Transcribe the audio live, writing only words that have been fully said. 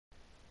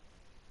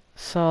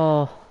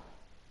So,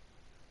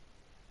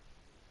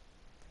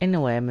 in a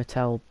way,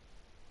 Mattel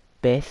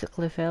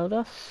basically failed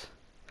us.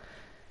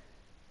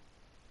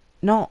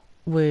 Not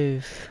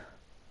with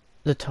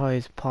the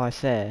toys per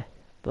se,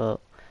 but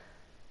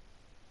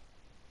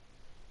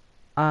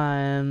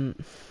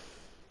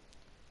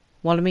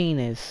what I mean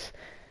is,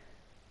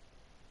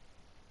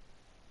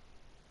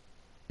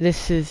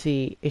 this is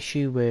the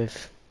issue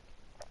with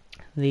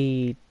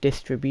the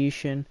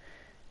distribution,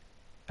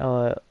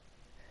 or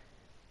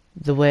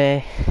the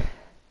way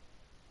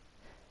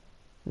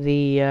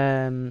the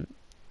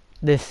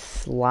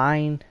this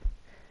line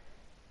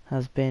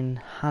has been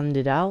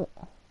handed out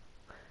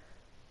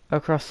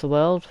across the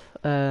world,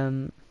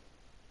 and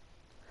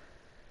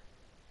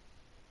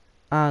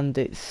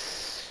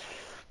it's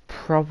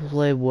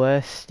probably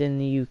worst in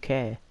the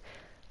UK.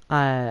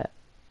 I'd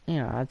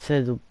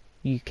say the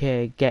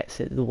UK gets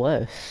it the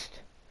worst.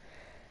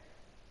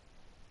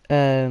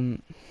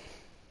 And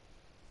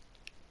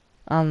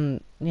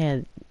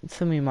yeah,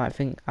 some of you might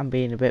think I'm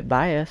being a bit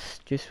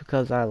biased just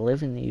because I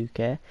live in the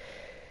UK,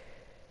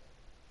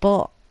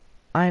 but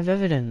I have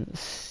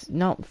evidence,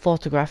 not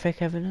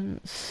photographic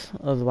evidence,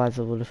 otherwise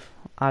I would have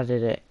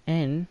added it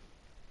in,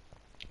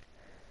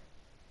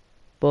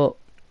 but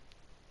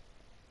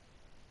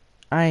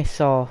I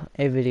saw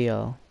a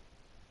video,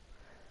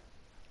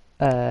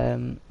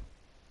 and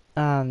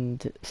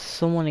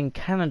someone in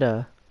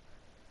Canada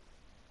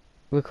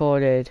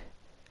recorded,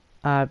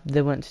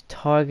 they went to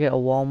Target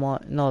or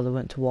Walmart, no, they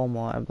went to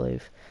Walmart, I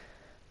believe,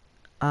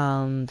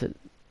 and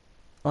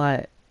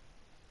like,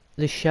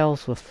 the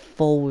shelves were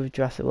full with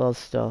Jurassic World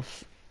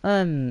stuff.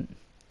 Even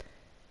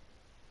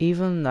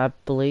I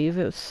believe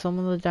it was some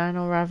of the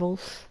Dino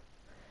Rivals,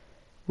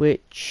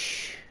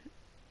 which,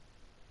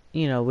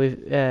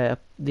 with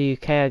the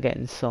UK are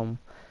getting some,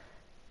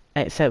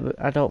 except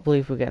I don't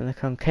believe we're getting the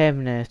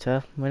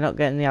Concavenator. We're not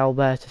getting the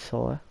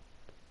Albertosaur.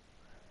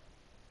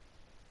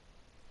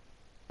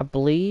 I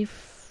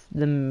believe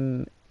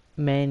the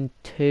main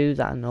two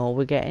that I know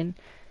we're getting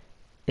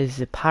is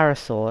the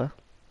Parasaur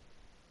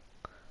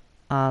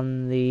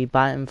and the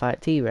Bite and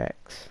Fight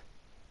T-Rex,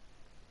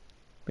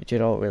 which I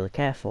don't really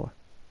care for.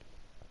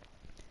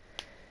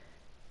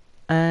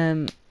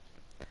 But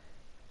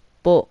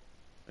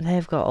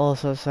they've got all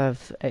sorts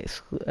of I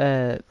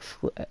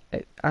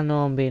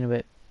know I'm being a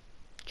bit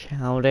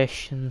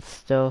childish and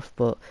stuff,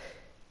 but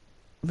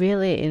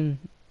really,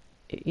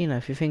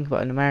 if you think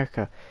about it, in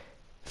America,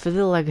 for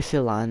the Legacy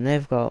line,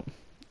 they've got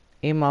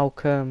Ian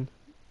Malcolm,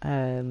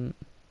 Alan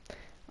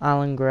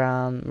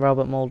Grant,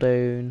 Robert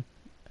Muldoon,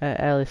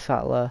 Ellie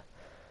Sattler,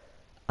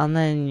 and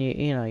then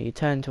you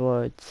turn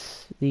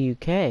towards the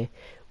UK.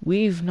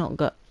 We've not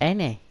got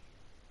any.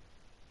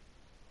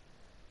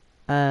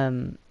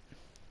 Like,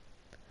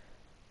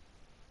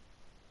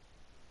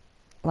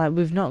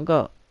 we've not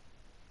got.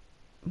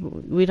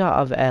 We don't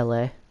have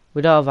Ellie.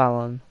 We don't have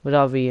Alan. We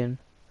don't have Ian.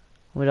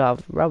 We don't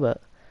have Robert.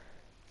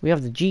 We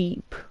have the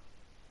Jeep,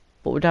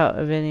 but we don't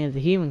have any of the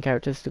human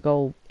characters to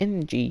go in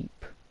the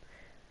Jeep.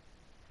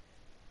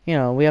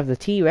 We have the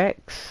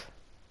T-Rex.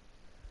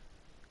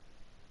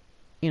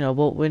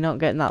 But we're not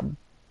getting that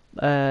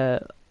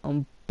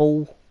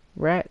Bull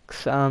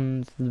Rex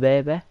and the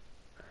baby,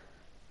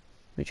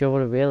 which I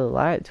would have really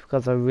liked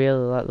because I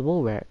really like the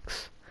Bull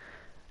Rex.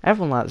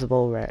 Everyone likes the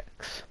Bull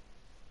Rex.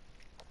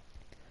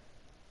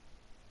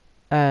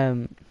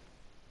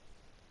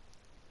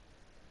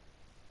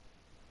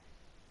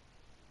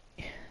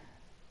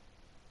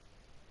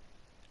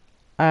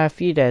 A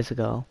few days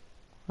ago,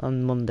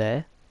 on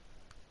Monday,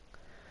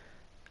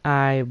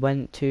 I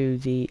went to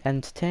the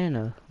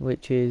Entertainer,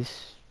 which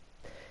is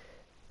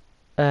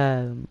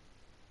like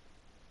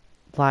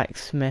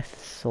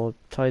Smith's or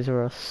Toys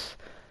R Us,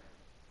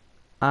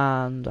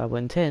 and I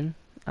went in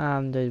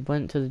and I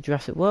went to the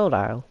Jurassic World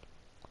aisle,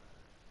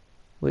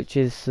 which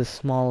is the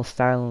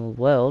smallest aisle in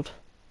the world.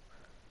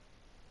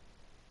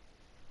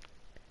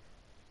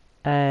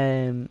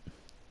 For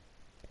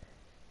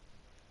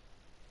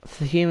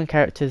the human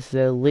characters,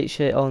 they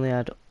literally only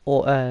had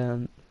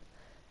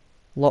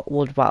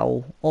Lockwood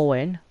Battle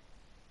Owen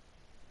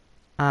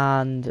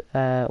and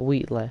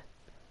Wheatley,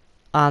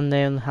 and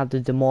they only had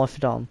the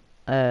Dimorphodon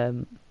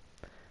for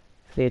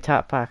the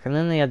attack pack, and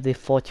then they had the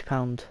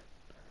 £40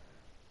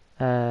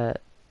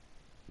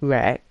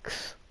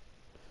 Rex,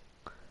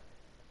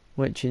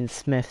 which in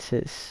Smith's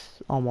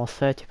is almost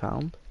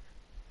 £30.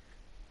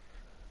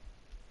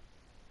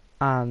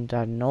 And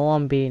I know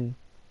I'm being,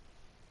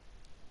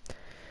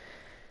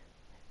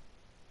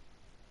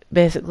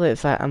 basically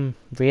it's like I'm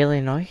really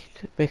annoyed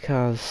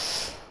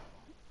because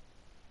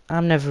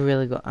I'm never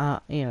really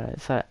got,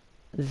 it's like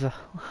there's a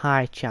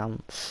high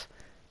chance,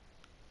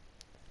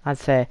 I'd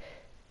say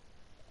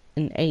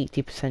an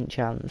 80%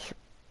 chance,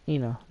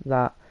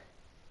 that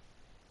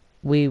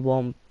we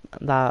won't,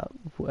 that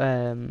we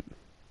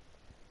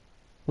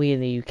in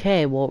the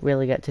UK won't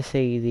really get to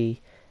see the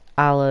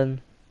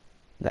Alan,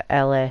 the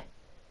Ellie,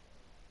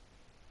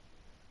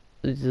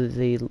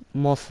 the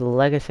most of the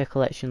Legacy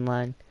collection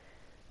line.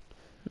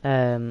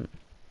 We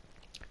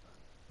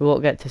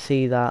won't get to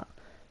see that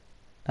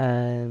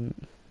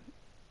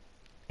Indoraptor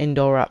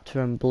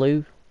and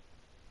Blue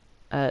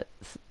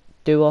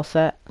duo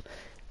set.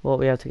 We'll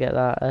be able to get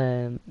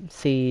that.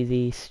 See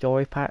the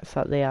story packs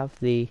that they have,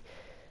 the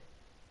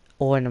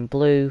orange and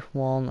blue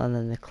one, and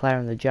then the Claire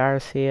and the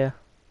Jars here.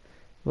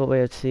 We'll be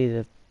able to see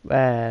the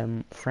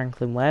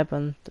Franklin Webb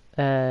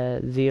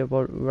and Zia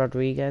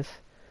Rodriguez.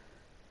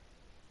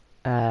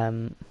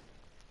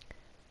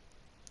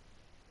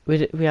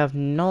 We have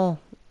no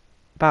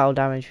battle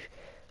damage.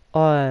 We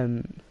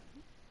don't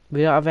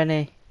have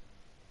any.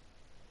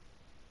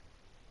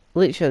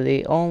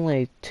 Literally,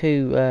 only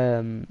two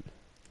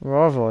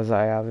Rorvors that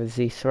I have is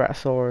the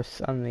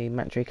Ceratosaurus and the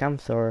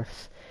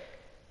Metriacanthosaurus.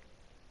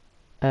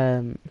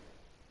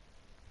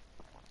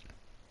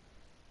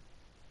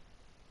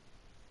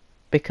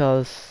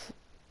 Because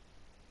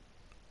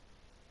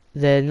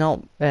they're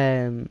not.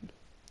 I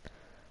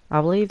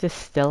believe they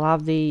still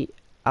have the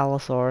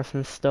Allosaurus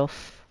and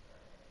stuff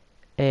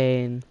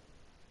in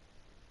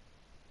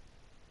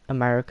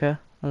America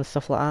and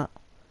stuff like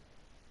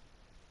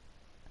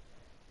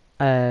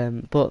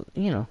that. But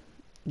you know,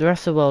 the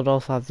rest of the world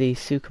also have the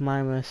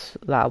Suchomimus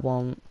that I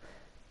want,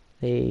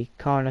 the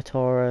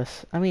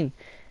Carnotaurus. I mean,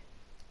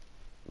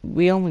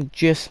 we only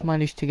just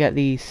managed to get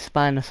the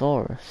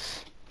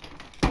Spinosaurus.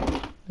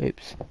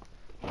 Oops.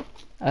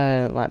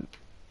 Like,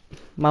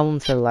 my mum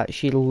said, like,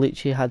 she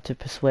literally had to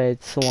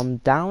persuade someone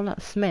down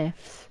at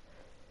Smith's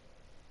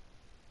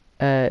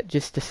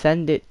just to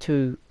send it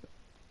to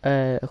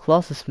a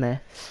closer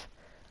Smith's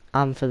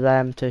and for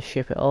them to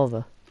ship it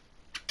over.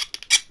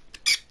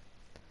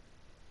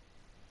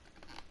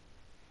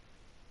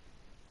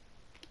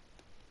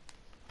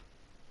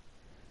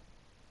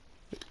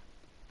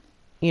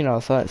 You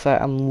know, so it's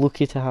like I'm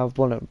lucky to have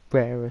one of the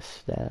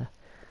rarest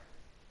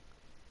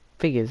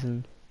figures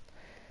in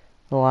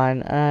the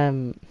line.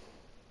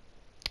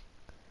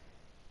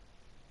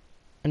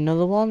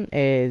 Another one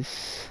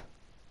is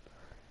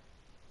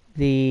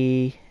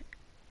the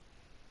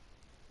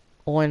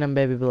Orange and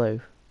Baby Blue.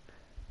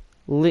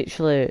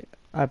 Literally,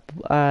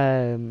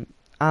 and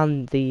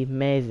the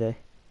Maisie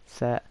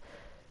set.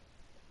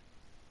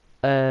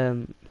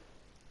 My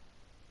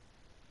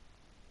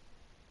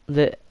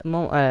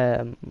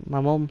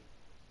mum,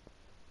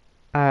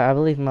 I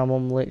believe my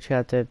mum literally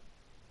had to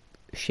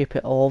ship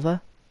it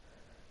over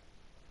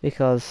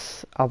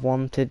because I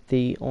wanted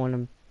the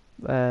orange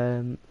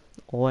and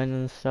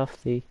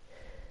stuff, the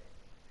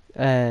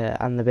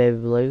and the Baby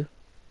Blue.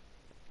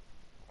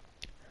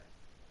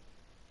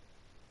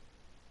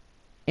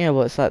 Yeah,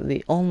 but it's like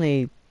the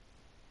only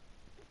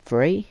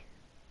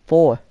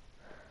four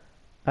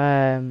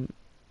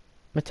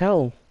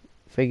Mattel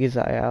figures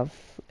that I have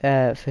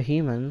for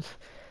humans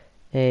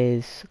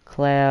is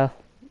Claire,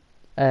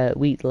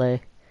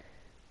 Wheatley.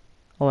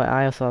 Oh,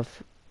 I also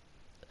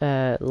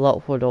have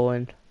Lockwood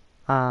Owen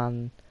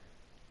and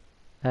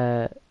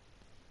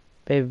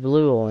Baby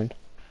Blue Owen.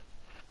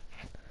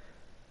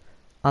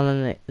 And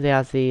then they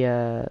have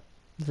the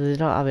they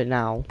don't have it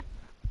now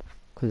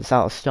because it's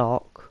out of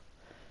stock.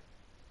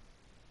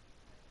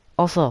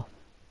 Also,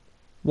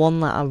 one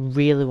that I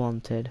really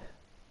wanted,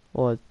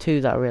 or two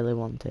that I really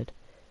wanted,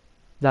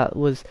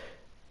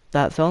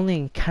 that's only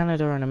in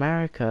Canada and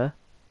America.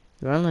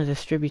 They're only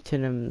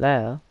distributing them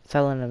there,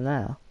 selling them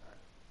there.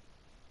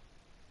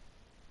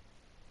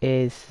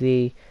 Is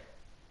the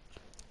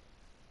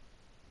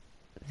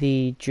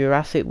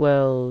Jurassic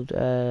World,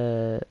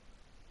 like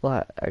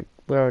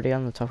we're already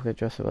on the topic of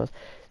Jurassic World,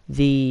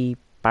 the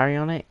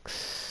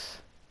Baryonyx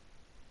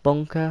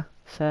bunker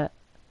set,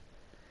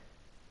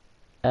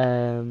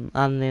 and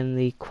then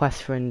the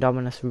Quest for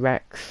Indominus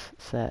Rex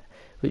set,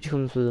 which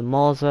comes with a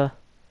Morza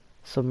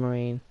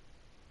submarine.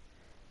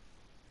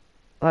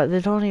 Like,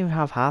 they don't even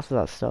have half of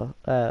that stuff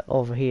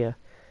over here.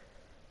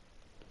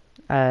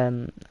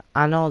 I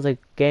know the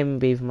Game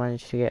Beaver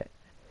managed to get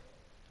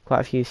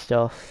quite a few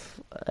stuff.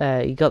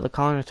 You got the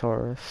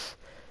Carnotaurus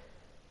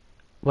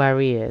where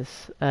he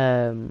is.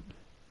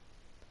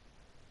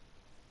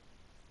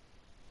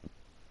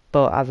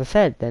 But as I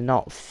said, they're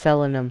not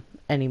selling them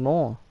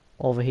anymore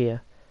over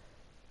here.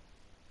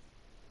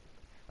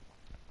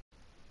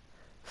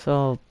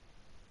 So,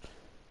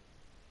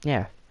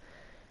 yeah.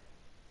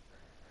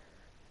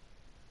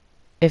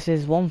 If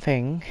there's one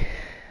thing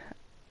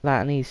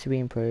that needs to be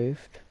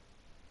improved,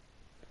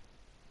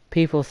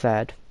 people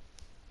said,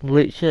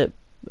 literally,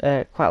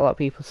 quite a lot of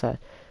people said,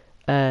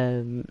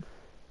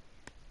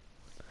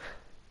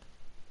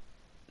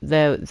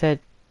 they'd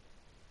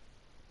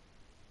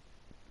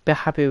be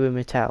happy with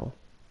Mattel.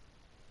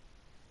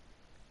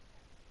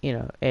 You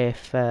know,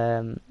 if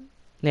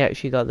they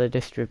actually got the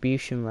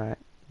distribution right,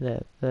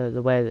 the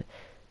way that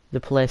the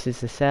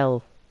places to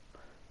sell.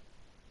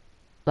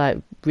 Like,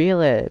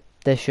 really,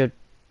 they should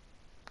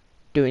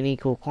do it in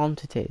equal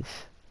quantities.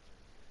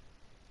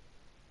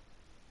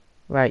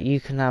 Right, you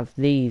can have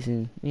these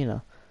and, you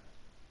know,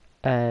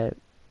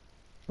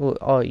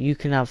 or you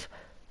can have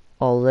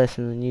all this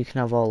and then you can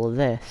have all of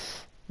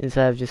this.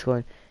 Instead of just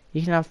going,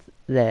 you can have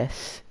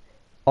this,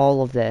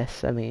 all of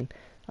this, I mean,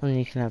 and then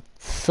you can have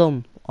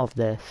some of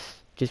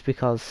this. Just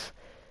because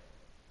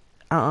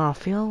I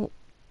feel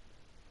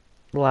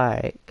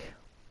like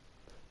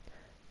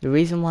the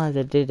reason why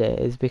they did it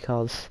is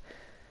because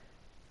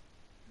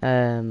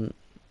I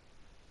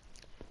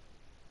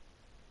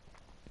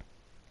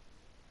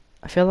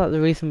feel like the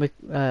reason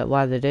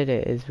why they did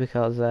it is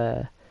because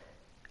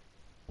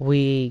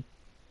we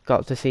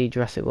got to see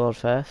Jurassic World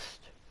first,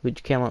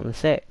 which came out on the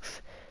 6th.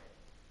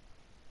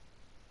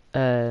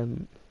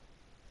 You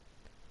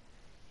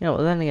know,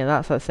 but then again,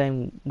 that's like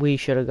saying we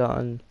should have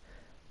gotten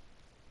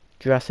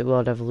Jurassic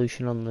World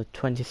Evolution on the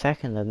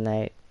 22nd, and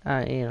they,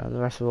 you know, the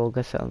rest of the world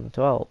gets it on the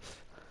 12th.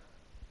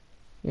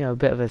 You know, a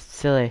bit of a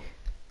silly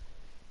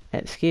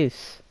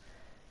excuse.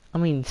 I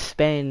mean,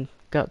 Spain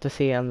got to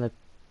see it on the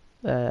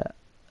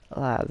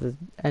like the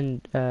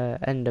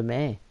end of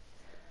May.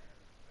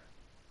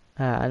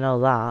 I know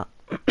that.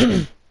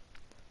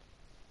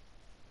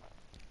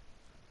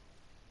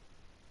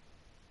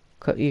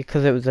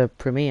 Because it was a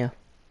premiere.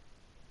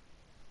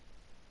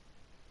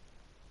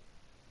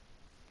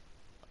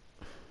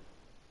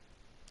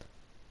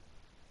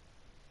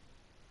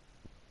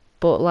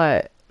 But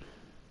like,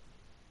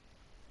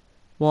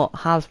 what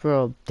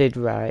Hasbro did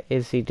right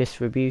is the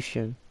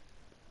distribution.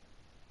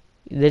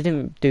 They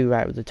didn't do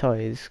right with the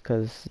toys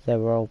because they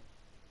were all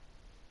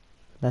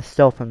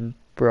messed up and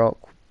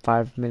broke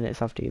 5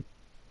 minutes after you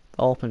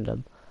opened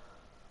them.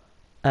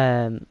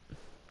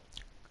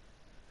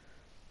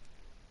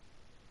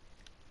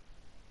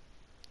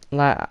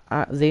 Like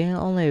the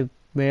only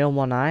real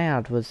one I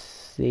had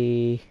was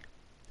the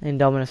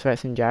Indominus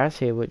Rex and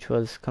Jurassic, which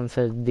was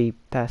considered the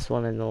best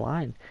one in the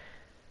line.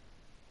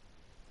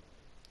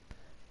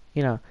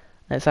 You know,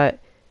 it's like,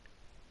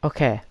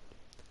 okay,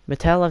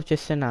 Mattel have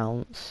just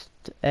announced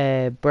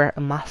a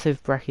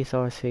massive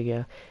Brachiosaurus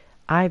figure.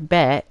 I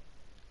bet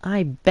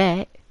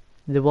they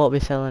won't be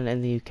selling it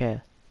in the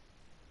UK.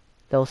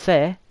 They'll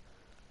say,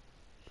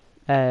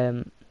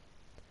 they're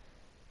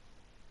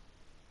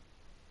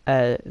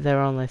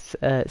only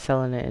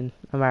selling it in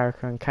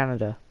America and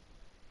Canada.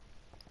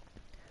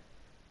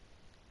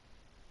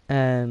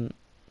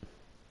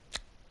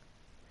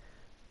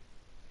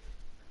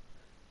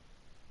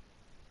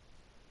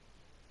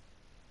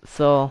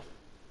 So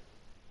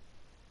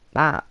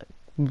that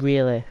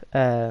really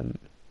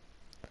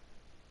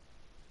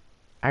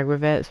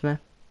aggravates me.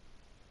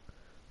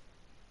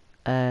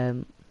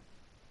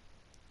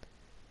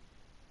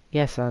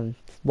 Yes, and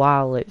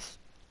while it's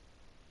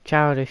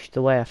childish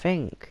the way I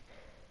think,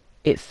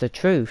 it's the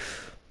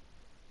truth.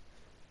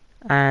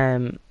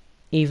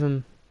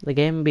 Even the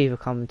Game Beaver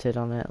commented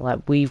on it,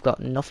 like, we've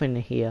got nothing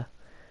here.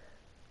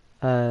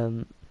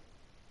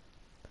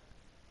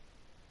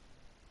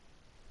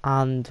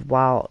 And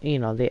while, you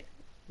know, the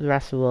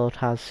rest of the world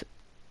has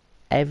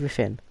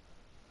everything.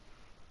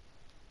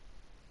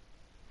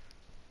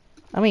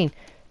 I mean,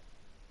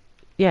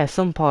 yeah,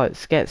 some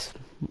parts gets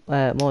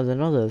more than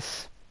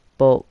others,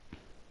 but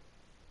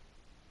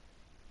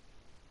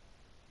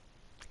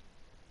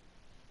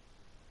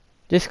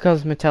just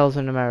because Mattel's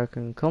an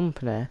American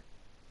company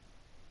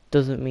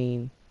doesn't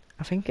mean...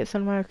 I think it's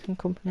an American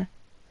company.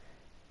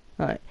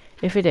 Right,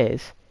 if it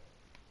is,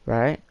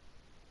 right,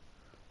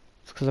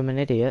 it's because I'm an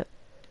idiot.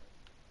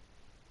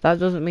 That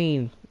doesn't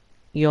mean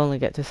you only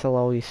get to sell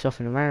all your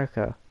stuff in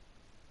America.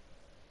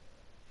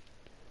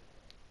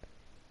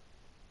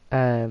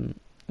 You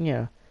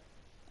know,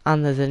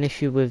 and there's an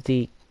issue with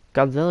the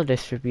Godzilla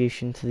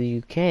distribution to the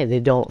UK.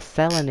 They don't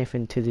sell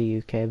anything to the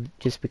UK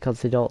just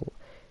because they don't,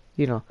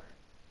 you know,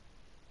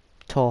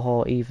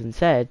 Toho even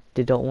said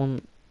they don't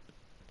want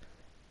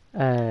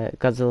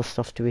Godzilla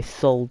stuff to be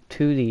sold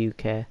to the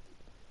UK,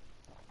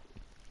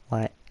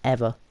 like,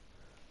 ever.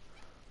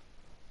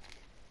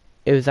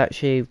 It was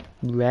actually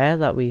rare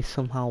that we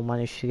somehow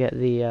managed to get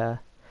the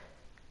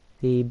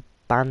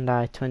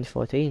Bandai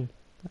 2014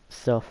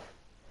 stuff.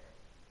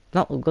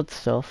 Not the good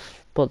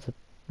stuff, but the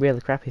really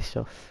crappy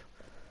stuff.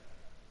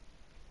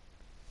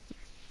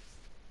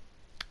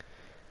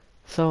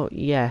 So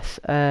yes,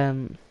 I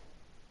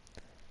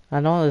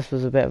know this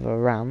was a bit of a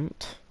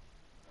rant.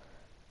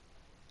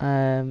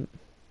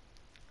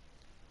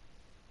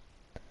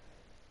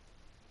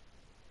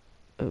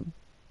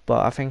 But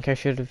I think I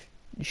should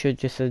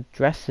just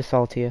address this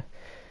all to you.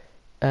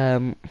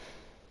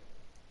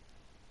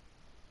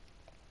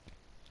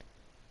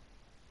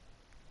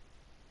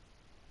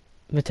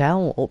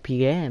 Mattel, up your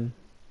game.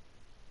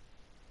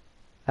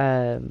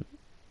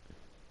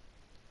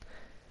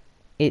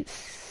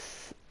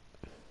 It's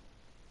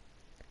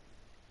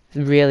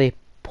really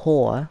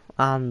poor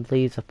and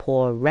leaves a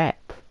poor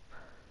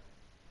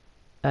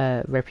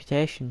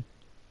reputation.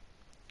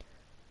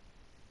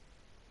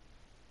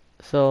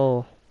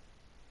 So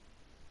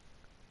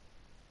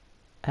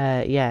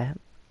yeah,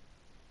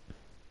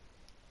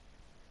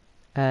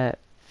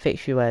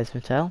 fix your ways,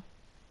 Mattel.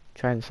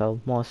 Try and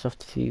sell more stuff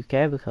to the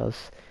UK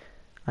because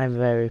I'm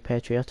very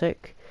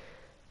patriotic.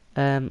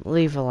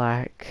 Leave a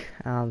like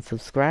and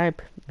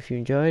subscribe if you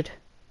enjoyed.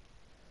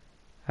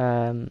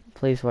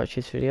 Please watch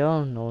this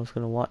video. No one's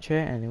gonna watch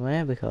it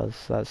anyway because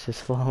that's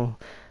just full.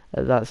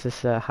 That's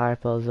just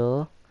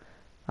Hyperzilla.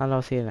 And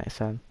I'll see you next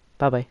time.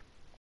 Bye bye.